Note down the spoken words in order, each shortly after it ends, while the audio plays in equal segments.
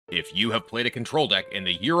If you have played a control deck in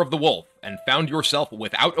the Year of the Wolf and found yourself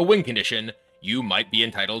without a win condition, you might be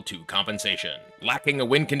entitled to compensation. Lacking a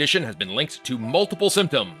win condition has been linked to multiple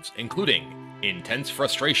symptoms, including intense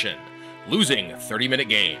frustration, losing 30-minute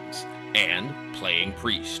games, and playing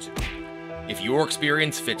Priest. If your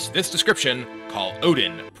experience fits this description, call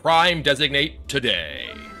Odyn Prime Designate today.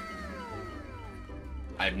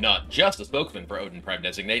 I'm not just a spokesman for Odyn Prime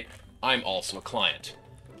Designate, I'm also a client.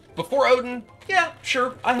 Before Odyn, yeah,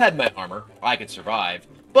 sure, I had my armor, I could survive,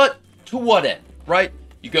 but to what end, right?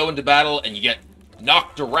 You go into battle and you get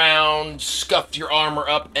knocked around, scuffed your armor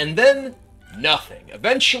up, and then nothing.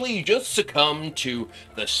 Eventually, you just succumb to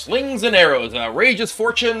the slings and arrows, an outrageous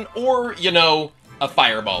fortune, or, you know, a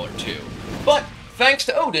fireball or two. But thanks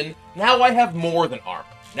to Odyn, now I have more than armor.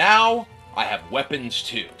 Now, I have weapons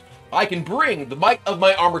too. I can bring the might of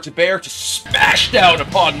my armor to bear to smash down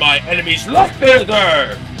upon my enemy's left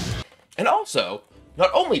builder! And also,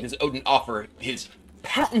 not only does Odyn offer his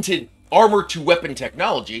patented armor-to-weapon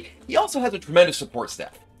technology, he also has a tremendous support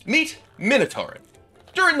staff. Meet Minotaurin.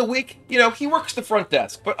 During the week, you know, he works the front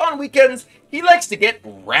desk, but on weekends, he likes to get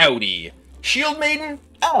rowdy. Shield Maiden?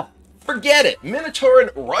 Forget it.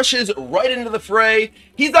 Minotaurin rushes right into the fray.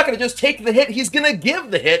 He's not going to just take the hit, he's going to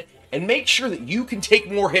give the hit, and make sure that you can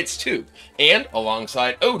take more hits too. And,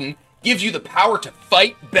 alongside Odyn, gives you the power to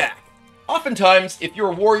fight back. Oftentimes, if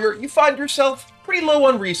you're a warrior, you find yourself pretty low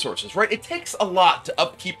on resources, right? It takes a lot to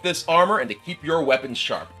upkeep this armor and to keep your weapons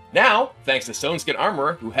sharp. Now, thanks to Stoneskin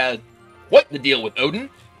Armorer, who had quite the deal with Odyn,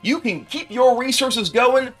 you can keep your resources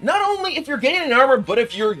going, not only if you're gaining armor, but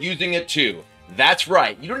if you're using it too. That's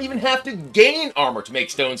right, you don't even have to gain armor to make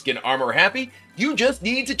Stoneskin Armorer happy, you just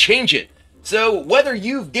need to change it. So whether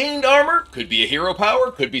you've gained armor, could be a hero power,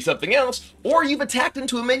 could be something else, or you've attacked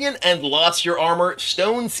into a minion and lost your armor,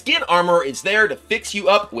 Stoneskin Armorer is there to fix you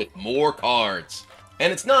up with more cards.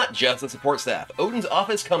 And it's not just the support staff. Odyn's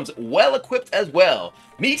office comes well equipped as well.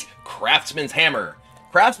 Meet Craftsman's Hammer.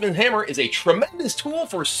 Craftsman's Hammer is a tremendous tool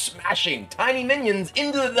for smashing tiny minions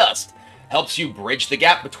into the dust. Helps you bridge the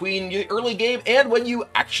gap between the early game and when you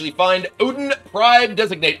actually find Odyn Prime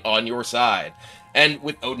Designate on your side. And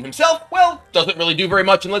with Odyn himself, well, doesn't really do very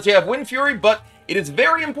much unless you have Wind Fury, but it is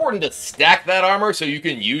very important to stack that armor so you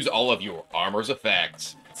can use all of your armor's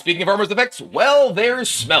effects. Speaking of armor's effects, well, there's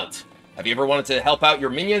Smelt. Have you ever wanted to help out your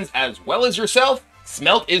minions as well as yourself?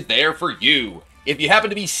 Smelt is there for you. If you happen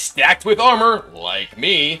to be stacked with armor, like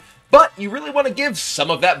me, but you really want to give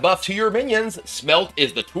some of that buff to your minions, Smelt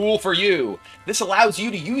is the tool for you. This allows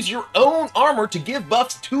you to use your own armor to give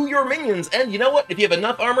buffs to your minions, and you know what? If you have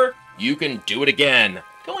enough armor, you can do it again. You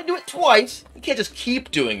can only do it twice. You can't just keep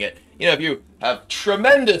doing it. You know, if you have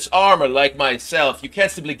tremendous armor like myself, you can't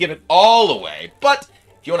simply give it all away. But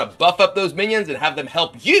if you want to buff up those minions and have them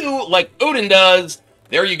help you like Odyn does,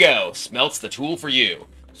 there you go. Smelt's the tool for you.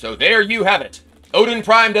 So there you have it. Odyn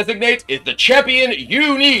Prime Designate is the champion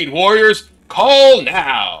you need, warriors. Call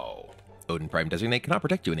now! Odyn Prime Designate cannot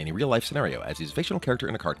protect you in any real-life scenario, as he's a fictional character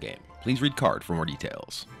in a card game. Please read card for more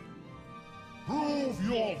details. Prove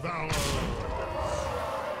your valor!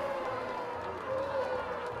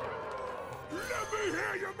 Let me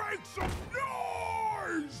hear you make some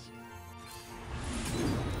noise!